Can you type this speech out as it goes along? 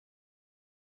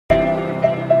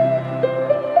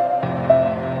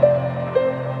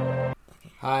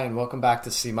Hi, and welcome back to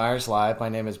C. Myers Live. My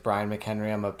name is Brian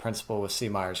McHenry. I'm a principal with C.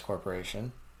 Myers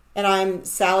Corporation. And I'm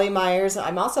Sally Myers.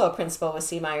 I'm also a principal with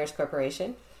C. Myers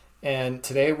Corporation. And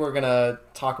today we're going to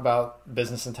talk about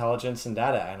business intelligence and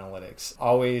data analytics.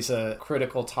 Always a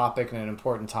critical topic and an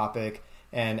important topic.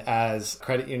 And as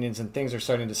credit unions and things are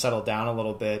starting to settle down a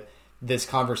little bit, this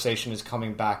conversation is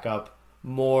coming back up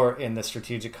more in the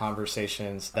strategic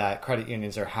conversations that credit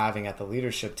unions are having at the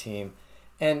leadership team.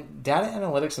 And data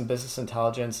analytics and business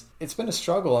intelligence, it's been a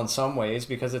struggle in some ways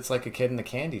because it's like a kid in the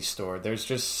candy store. There's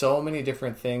just so many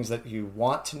different things that you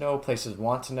want to know, places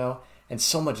want to know, and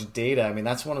so much data. I mean,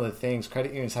 that's one of the things.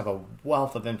 Credit unions have a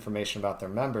wealth of information about their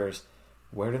members.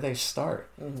 Where do they start?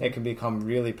 Mm-hmm. It can become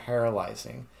really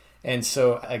paralyzing. And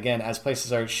so, again, as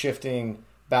places are shifting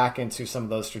back into some of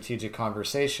those strategic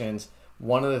conversations,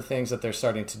 one of the things that they're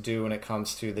starting to do when it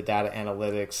comes to the data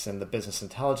analytics and the business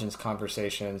intelligence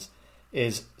conversations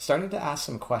is starting to ask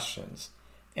some questions.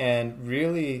 And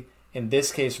really, in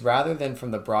this case, rather than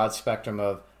from the broad spectrum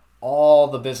of all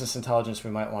the business intelligence we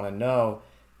might want to know,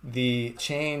 the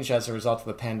change as a result of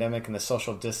the pandemic and the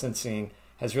social distancing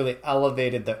has really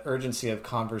elevated the urgency of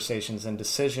conversations and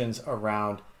decisions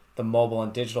around the mobile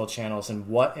and digital channels and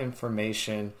what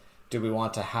information do we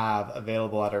want to have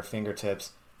available at our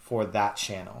fingertips for that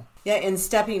channel. Yeah, and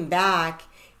stepping back,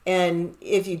 and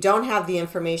if you don't have the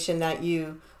information that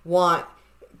you want,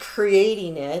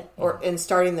 creating it and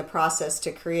starting the process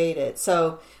to create it.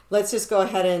 So let's just go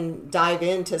ahead and dive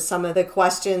into some of the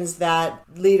questions that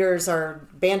leaders are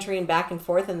bantering back and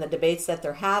forth in the debates that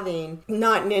they're having,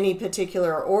 not in any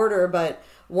particular order, but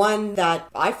one that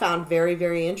I found very,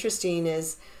 very interesting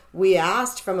is we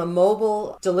asked from a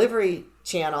mobile delivery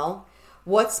channel,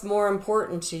 what's more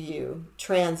important to you,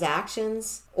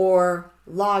 transactions or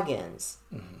logins?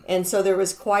 Mm-hmm. And so there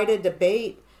was quite a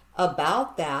debate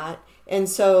about that. And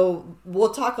so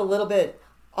we'll talk a little bit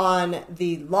on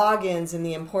the logins and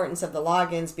the importance of the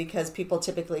logins because people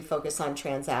typically focus on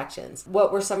transactions.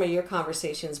 What were some of your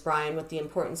conversations, Brian, with the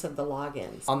importance of the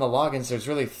logins? On the logins, there's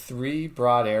really three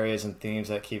broad areas and themes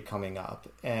that keep coming up.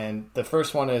 And the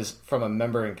first one is from a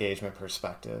member engagement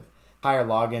perspective. Higher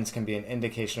logins can be an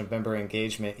indication of member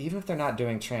engagement. Even if they're not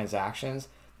doing transactions,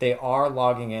 they are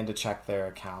logging in to check their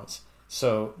accounts.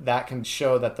 So that can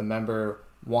show that the member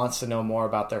wants to know more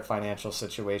about their financial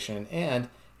situation and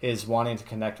is wanting to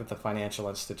connect with the financial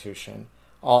institution.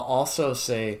 I'll also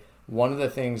say one of the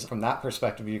things from that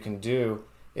perspective you can do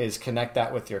is connect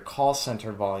that with your call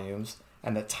center volumes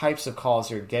and the types of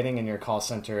calls you're getting in your call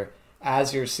center.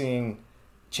 As you're seeing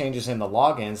changes in the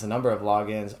logins, the number of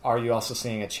logins, are you also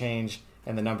seeing a change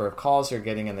in the number of calls you're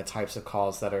getting and the types of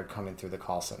calls that are coming through the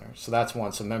call center? So that's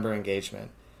one, so member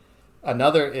engagement.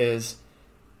 Another is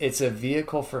it's a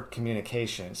vehicle for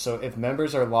communication. So if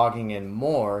members are logging in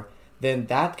more, then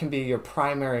that can be your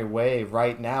primary way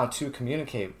right now to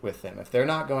communicate with them. If they're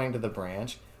not going to the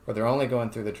branch or they're only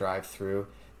going through the drive-through,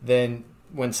 then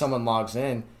when someone logs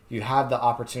in, you have the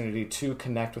opportunity to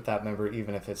connect with that member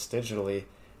even if it's digitally.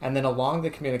 And then along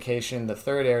the communication, the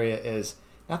third area is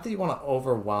not that you want to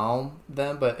overwhelm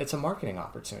them, but it's a marketing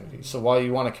opportunity. So while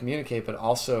you want to communicate, but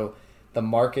also the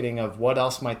marketing of what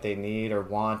else might they need or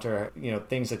want or,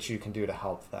 things that you can do to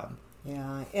help them.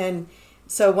 Yeah. And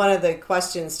so one of the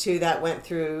questions too that went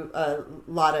through a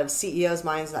lot of CEOs'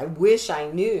 minds, I wish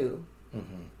I knew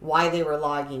why they were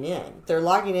logging in. They're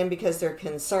logging in because they're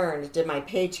concerned, did my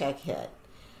paycheck hit?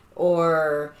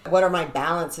 Or what are my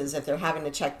balances if they're having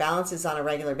to check balances on a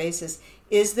regular basis?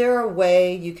 Is there a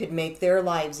way you could make their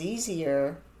lives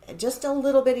easier, just a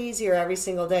little bit easier every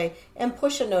single day, and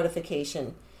push a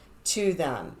notification to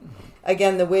them?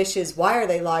 Again, the wish is, why are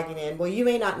they logging in? Well, you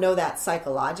may not know that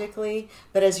psychologically,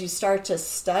 but as you start to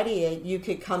study it, you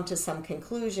could come to some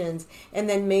conclusions and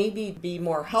then maybe be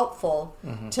more helpful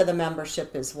to the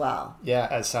membership as well. Yeah,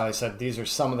 as Sally said, these are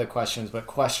some of the questions, but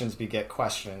questions beget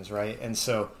questions, right? And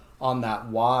so on that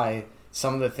why,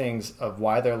 some of the things of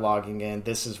why they're logging in,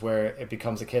 this is where it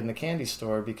becomes a kid in the candy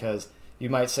store, because you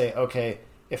might say, okay,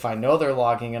 if I know they're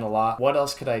logging in a lot, what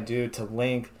else could I do to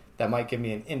link that might give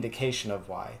me an indication of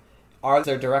why? Are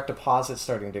their direct deposits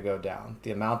starting to go down?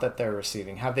 The amount that they're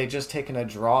receiving? Have they just taken a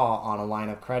draw on a line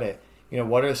of credit?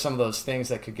 What are some of those things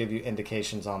that could give you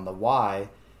indications on the why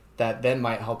that then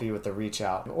might help you with the reach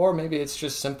out? Or maybe it's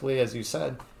just simply, as you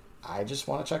said, I just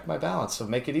want to check my balance. So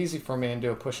make it easy for me and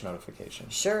do a push notification.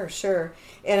 Sure, sure.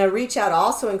 And a reach out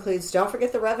also includes, don't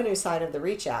forget the revenue side of the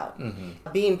reach out.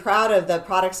 Being proud of the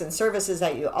products and services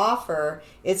that you offer,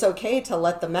 it's okay to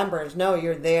let the members know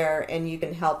you're there and you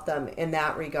can help them in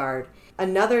that regard.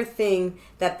 Another thing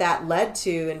that led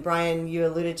to, and Brian, you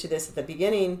alluded to this at the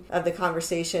beginning of the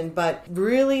conversation, but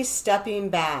really stepping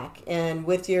back and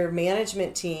with your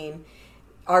management team,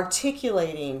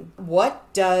 articulating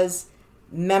what does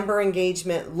member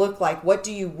engagement look like? What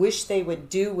do you wish they would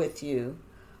do with you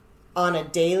on a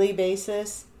daily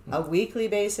basis, a weekly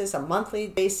basis, a monthly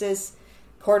basis,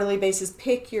 quarterly basis?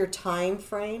 Pick your time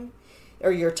frame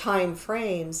or your time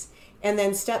frames, and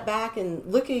then step back and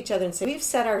look at each other and say, we've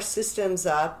set our systems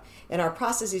up and our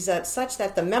processes up such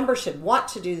that the member should want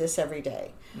to do this every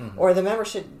day, or the member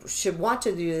should want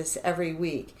to do this every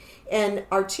week, and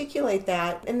articulate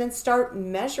that and then start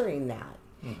measuring that.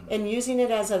 And using it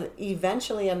as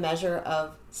eventually a measure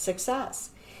of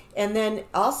success. And then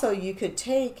also you could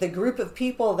take the group of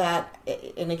people that,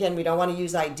 and again, we don't want to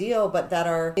use ideal, but that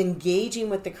are engaging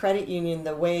with the credit union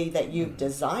the way that you've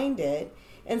designed it,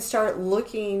 and start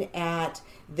looking at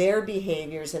their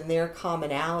behaviors and their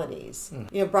commonalities.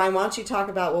 Brian, why don't you talk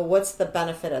about, well, what's the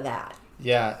benefit of that?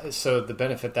 Yeah, so the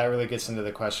benefit, that really gets into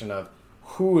the question of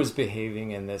who is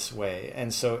behaving in this way.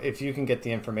 And so if you can get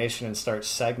the information and start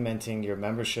segmenting your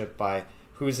membership by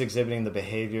who's exhibiting the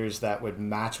behaviors that would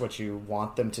match what you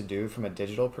want them to do from a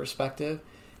digital perspective,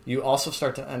 you also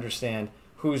start to understand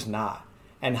who's not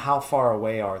and how far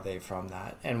away are they from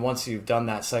that. And once you've done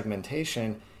that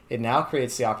segmentation, it now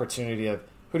creates the opportunity of,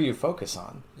 who do you focus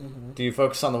on? Do you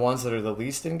focus on the ones that are the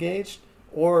least engaged?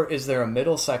 Or is there a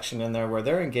middle section in there where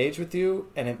they're engaged with you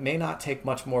and it may not take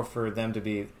much more for them to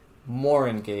be more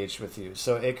engaged with you?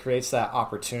 So it creates that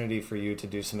opportunity for you to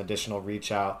do some additional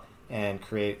reach out and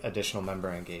create additional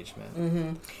member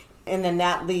engagement. And then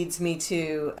that leads me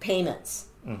to payments.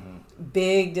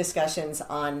 Big discussions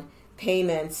on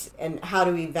payments and how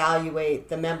to evaluate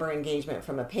the member engagement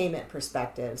from a payment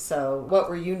perspective. So what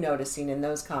were you noticing in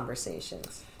those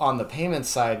conversations? On the payment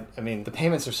side, I mean, the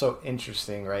payments are so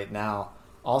interesting right now.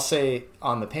 I'll say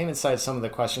on the payment side, some of the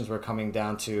questions were coming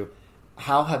down to,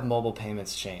 how have mobile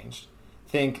payments changed?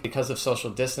 Think because of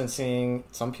social distancing,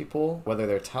 some people, whether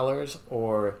they're tellers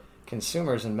or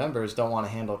consumers and members, don't want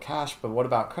to handle cash, but what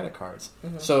about credit cards?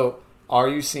 So are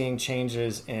you seeing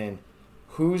changes in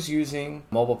who's using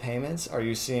mobile payments? Are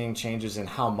you seeing changes in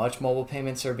how much mobile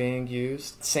payments are being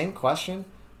used? Same question,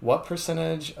 what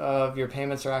percentage of your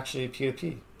payments are actually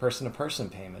P2P, person-to-person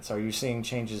payments? Are you seeing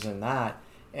changes in that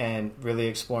and really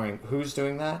exploring who's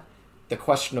doing that? The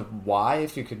question of why,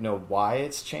 if you could know why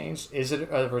it's changed. Is it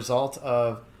a result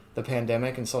of the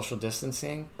pandemic and social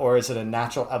distancing? Or is it a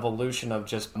natural evolution of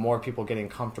just more people getting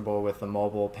comfortable with the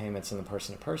mobile payments and the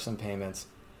person-to-person payments?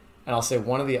 And I'll say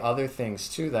one of the other things,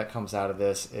 too, that comes out of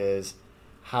this is,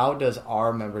 how does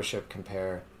our membership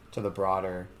compare to the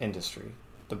broader industry,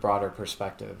 the broader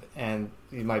perspective? And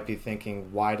you might be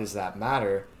thinking, why does that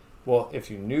matter? Well, if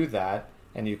you knew that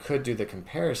and you could do the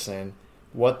comparison,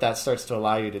 what that starts to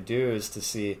allow you to do is to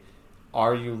see,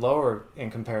 are you lower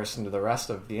in comparison to the rest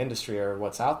of the industry or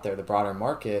what's out there, the broader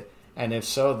market? And if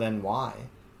so, then why?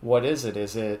 What is it?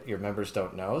 Is it your members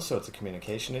don't know, so it's a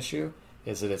communication issue?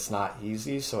 Is it it's not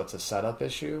easy, so it's a setup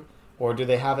issue? Or do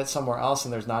they have it somewhere else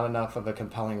and there's not enough of a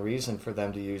compelling reason for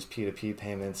them to use P2P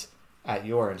payments at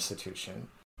your institution?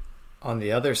 On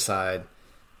the other side,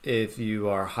 if you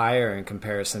are higher in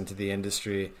comparison to the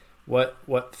industry,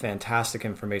 what fantastic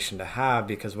information to have,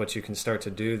 because what you can start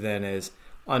to do then is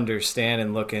understand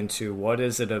and look into what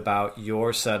is it about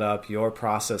your setup, your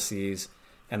processes,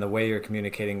 and the way you're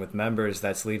communicating with members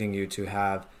that's leading you to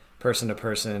have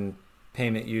person-to-person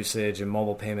payment usage and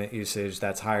mobile payment usage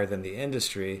that's higher than the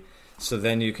industry. So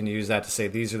then you can use that to say,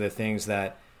 these are the things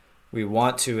that we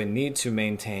want to and need to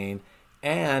maintain,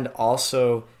 and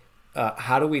also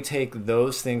how do we take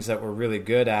those things that we're really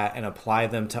good at and apply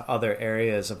them to other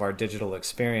areas of our digital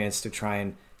experience to try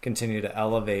and continue to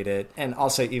elevate it? And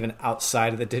also, even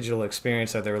outside of the digital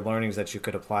experience, are there learnings that you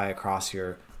could apply across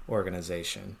your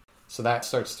organization? So that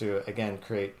starts to, again,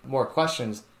 create more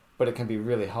questions, but it can be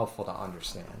really helpful to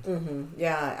understand.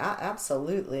 Yeah,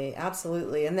 absolutely.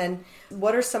 Absolutely. And then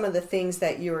what are some of the things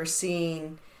that you are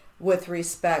seeing with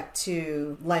respect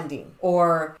to lending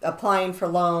or applying for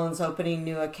loans, opening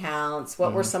new accounts?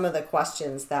 What were some of the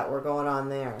questions that were going on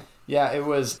there? Yeah, it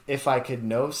was, if I could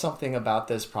know something about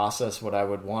this process, what I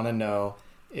would want to know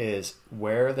is,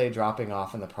 where are they dropping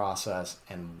off in the process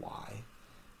and why?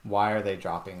 Why are they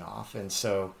dropping off? And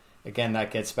so, again,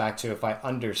 that gets back to, if I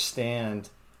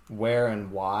understand where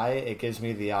and why, it gives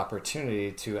me the opportunity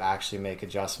to actually make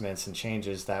adjustments and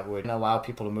changes that would allow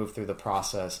people to move through the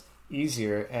process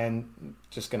easier. And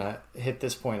just going to hit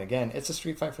this point again, it's a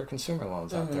street fight for consumer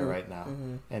loans out there right now.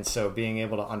 And so being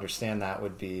able to understand that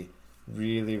would be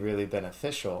really, really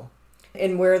beneficial.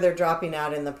 And where they're dropping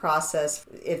out in the process,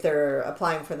 if they're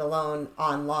applying for the loan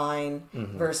online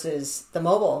versus the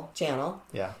mobile channel.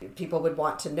 Yeah. People would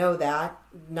want to know that.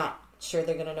 Not sure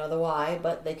they're going to know the why,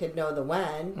 but they could know the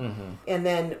when. And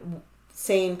then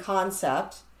same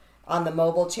concept on the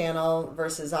mobile channel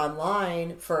versus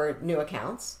online for new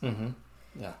accounts.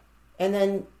 Yeah. And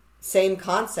then same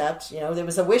concept, there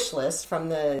was a wish list from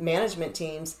the management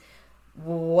teams.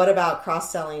 What about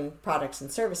cross-selling products and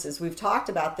services? We've talked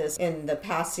about this in the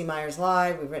past C. Myers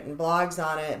Live. We've written blogs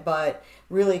on it, but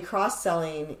really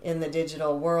cross-selling in the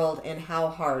digital world, and how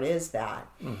hard is that?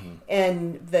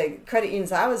 And the credit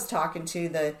unions I was talking to,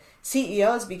 the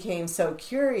CEOs became so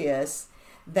curious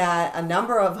that a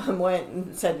number of them went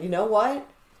and said, you know what?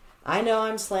 I know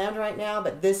I'm slammed right now,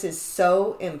 but this is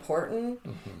so important.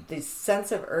 The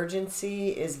sense of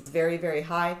urgency is very, very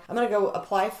high. I'm going to go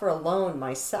apply for a loan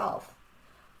myself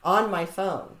on my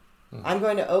phone. I'm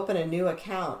going to open a new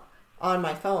account on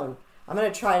my phone. I'm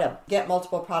going to try to get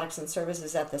multiple products and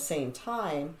services at the same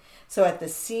time. So at the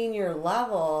senior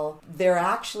level, they're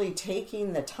actually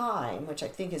taking the time, which I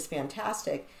think is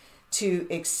fantastic, to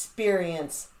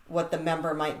experience what the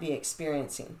member might be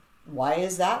experiencing. Why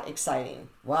is that exciting?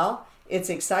 Well, it's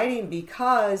exciting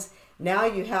because now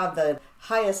you have the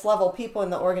highest level people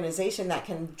in the organization that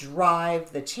can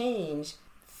drive the change,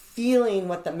 feeling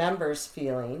what the member's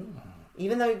feeling,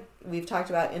 even though we've talked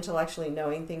about intellectually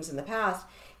knowing things in the past,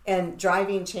 and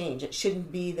driving change. It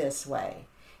shouldn't be this way.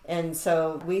 And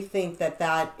so we think that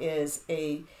that is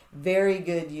a very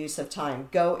good use of time.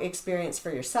 Go experience for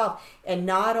yourself, and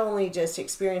not only just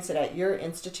experience it at your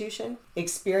institution,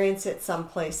 experience it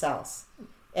someplace else,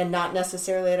 and not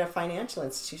necessarily at a financial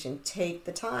institution. Take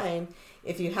the time,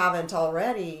 if you haven't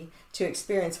already, to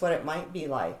experience what it might be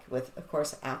like with, of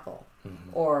course, Apple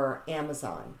or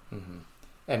Amazon.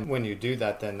 And when you do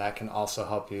that, then that can also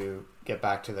help you get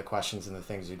back to the questions and the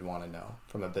things you'd want to know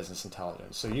from a business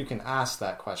intelligence. So you can ask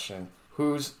that question,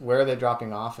 where are they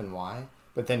dropping off and why?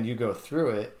 But then you go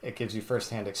through it, it gives you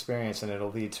firsthand experience, and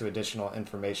it'll lead to additional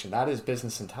information. That is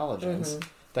business intelligence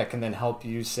that can then help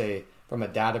you say, from a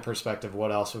data perspective,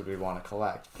 what else would we want to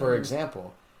collect? For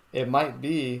example, it might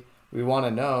be we want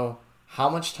to know how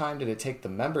much time did it take the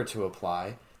member to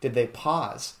apply? Did they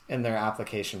pause in their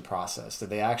application process?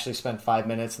 Did they actually spend 5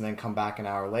 minutes and then come back an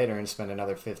hour later and spend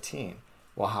another 15?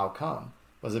 Well, how come?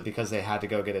 Was it because they had to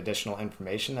go get additional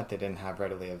information that they didn't have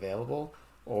readily available?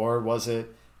 Or was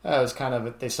it,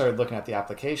 they started looking at the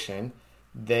application,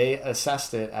 they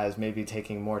assessed it as maybe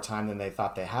taking more time than they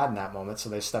thought they had in that moment, so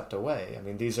they stepped away. I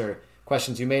mean, these are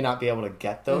questions you may not be able to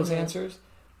get those answers,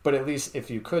 but at least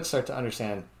if you could start to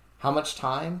understand how much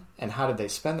time and how did they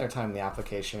spend their time in the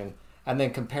application, and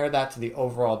then compare that to the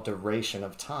overall duration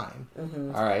of time.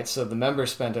 All right, so the member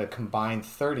spent a combined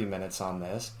 30 minutes on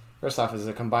this. First off, is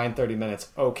a combined 30 minutes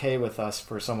okay with us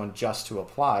for someone just to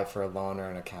apply for a loan or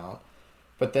an account?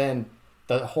 But then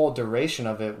the whole duration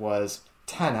of it was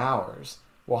 10 hours.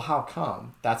 Well, how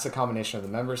come? That's a combination of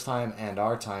the member's time and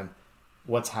our time.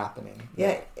 What's happening?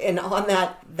 Yeah, and on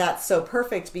that, that's so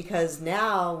perfect, because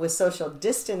now with social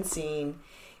distancing,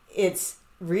 it's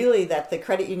really that the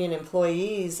credit union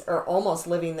employees are almost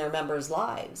living their members'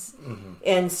 lives.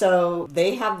 And so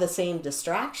they have the same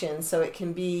distractions, so it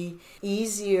can be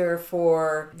easier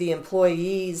for the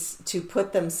employees to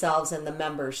put themselves in the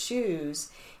member's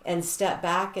shoes and step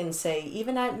back and say,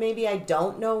 even maybe I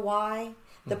don't know why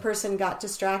the person got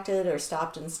distracted or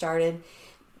stopped and started.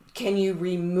 Can you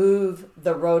remove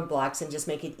the roadblocks and just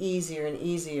make it easier and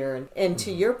easier? And to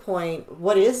your point,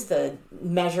 what is the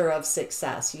measure of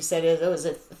success? You said, is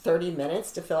it 30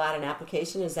 minutes to fill out an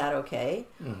application? Is that okay?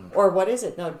 Or what is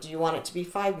it? No, do you want it to be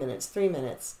 5 minutes, 3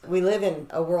 minutes? We live in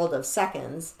a world of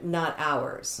seconds, not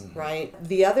hours, right?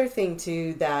 The other thing,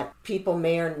 too, that people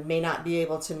may or may not be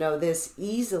able to know this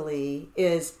easily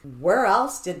is, where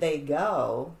else did they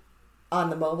go on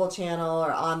the mobile channel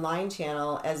or online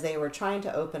channel as they were trying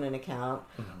to open an account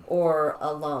or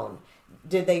a loan?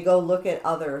 Did they go look at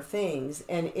other things?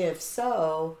 And if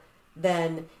so,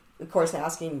 then of course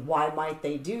asking why might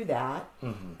they do that?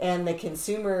 And the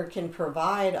consumer can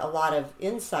provide a lot of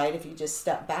insight if you just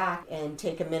step back and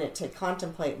take a minute to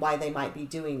contemplate why they might be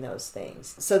doing those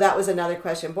things. So that was another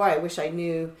question. Boy, I wish I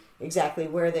knew exactly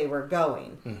where they were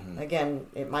going. Again,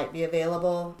 it might be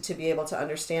available to be able to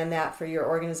understand that for your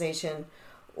organization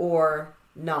or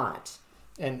not.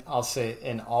 And I'll say,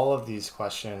 in all of these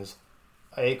questions,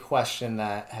 a question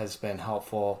that has been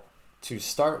helpful to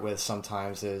start with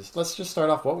sometimes is, let's just start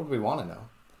off, what would we want to know?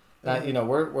 That,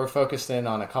 we're focused in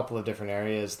on a couple of different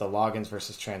areas, the logins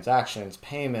versus transactions,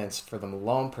 payments, for the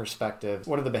loan perspective,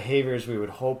 what are the behaviors we would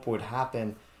hope would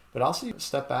happen, but also you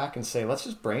step back and say, let's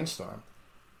just brainstorm.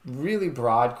 Really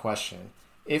broad question.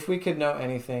 If we could know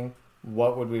anything,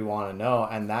 what would we want to know?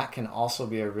 And that can also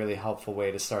be a really helpful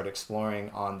way to start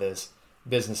exploring on this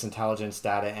business intelligence,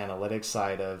 data analytics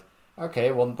side of,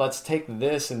 okay, well, let's take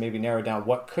this and maybe narrow down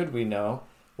what could we know?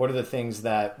 What are the things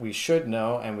that we should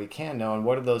know and we can know? And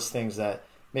what are those things that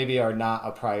maybe are not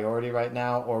a priority right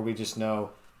now, or we just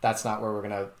know that's not where we're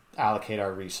going to allocate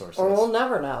our resources? Or we'll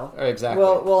never know. Exactly.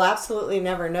 We'll absolutely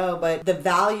never know. But the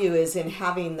value is in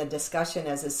having the discussion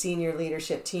as a senior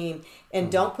leadership team,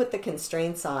 and don't put the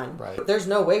constraints on. Right. There's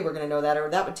no way we're going to know that, or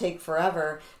that would take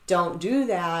forever. Don't do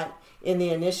that in the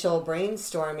initial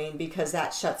brainstorming, because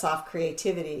that shuts off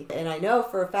creativity. And I know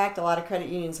for a fact a lot of credit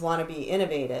unions want to be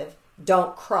innovative.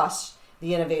 Don't crush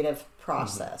the innovative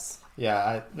process.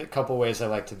 Yeah, a couple ways I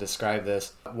like to describe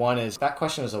this. One is, that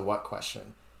question is a what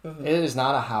question. It is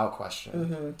not a how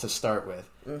question to start with.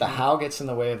 The how gets in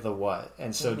the way of the what.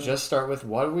 And so just start with,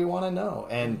 what do we want to know?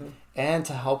 And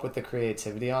to help with the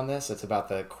creativity on this, it's about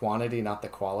the quantity, not the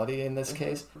quality in this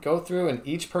case. Go through, and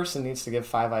each person needs to give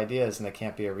 5 ideas, and it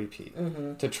can't be a repeat,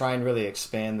 to try and really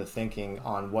expand the thinking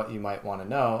on what you might want to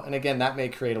know. And again, that may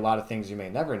create a lot of things you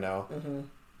may never know.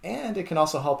 And it can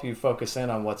also help you focus in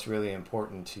on what's really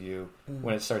important to you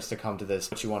when it starts to come to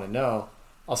this, what you want to know.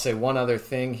 I'll say one other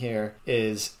thing here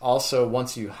is also,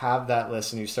 once you have that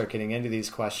list and you start getting into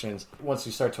these questions, once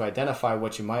you start to identify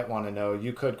what you might want to know,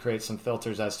 you could create some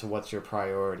filters as to what's your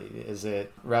priority. Is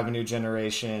it revenue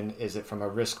generation? Is it from a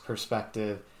risk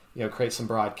perspective? Create some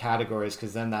broad categories,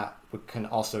 because then that can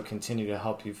also continue to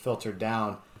help you filter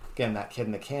down. Again, that kid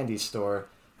in the candy store.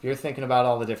 If you're thinking about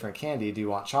all the different candy, do you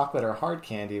want chocolate or hard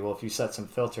candy? Well, if you set some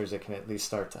filters, it can at least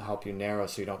start to help you narrow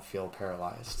so you don't feel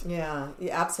paralyzed. Yeah,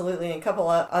 absolutely. And a couple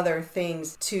of other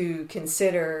things to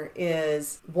consider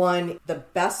is, one, the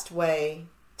best way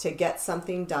to get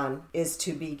something done is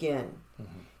to begin.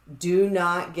 Do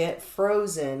not get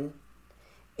frozen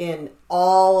in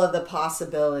all of the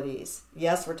possibilities.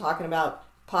 Yes, we're talking about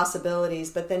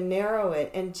possibilities, but then narrow it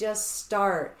and just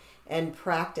start and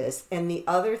practice. And the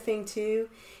other thing too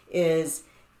is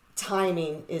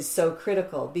timing is so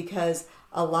critical, because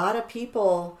a lot of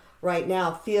people right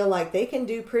now feel like they can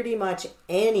do pretty much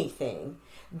anything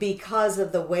because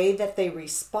of the way that they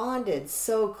responded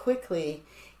so quickly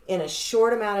in a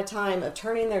short amount of time of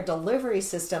turning their delivery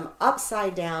system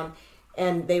upside down,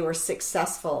 and they were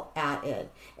successful at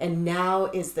it. And now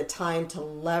is the time to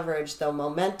leverage the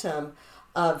momentum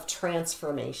of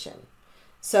transformation.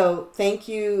 So thank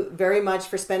you very much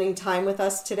for spending time with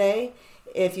us today.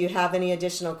 If you have any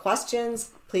additional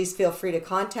questions, please feel free to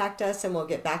contact us, and we'll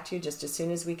get back to you just as soon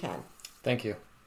as we can. Thank you.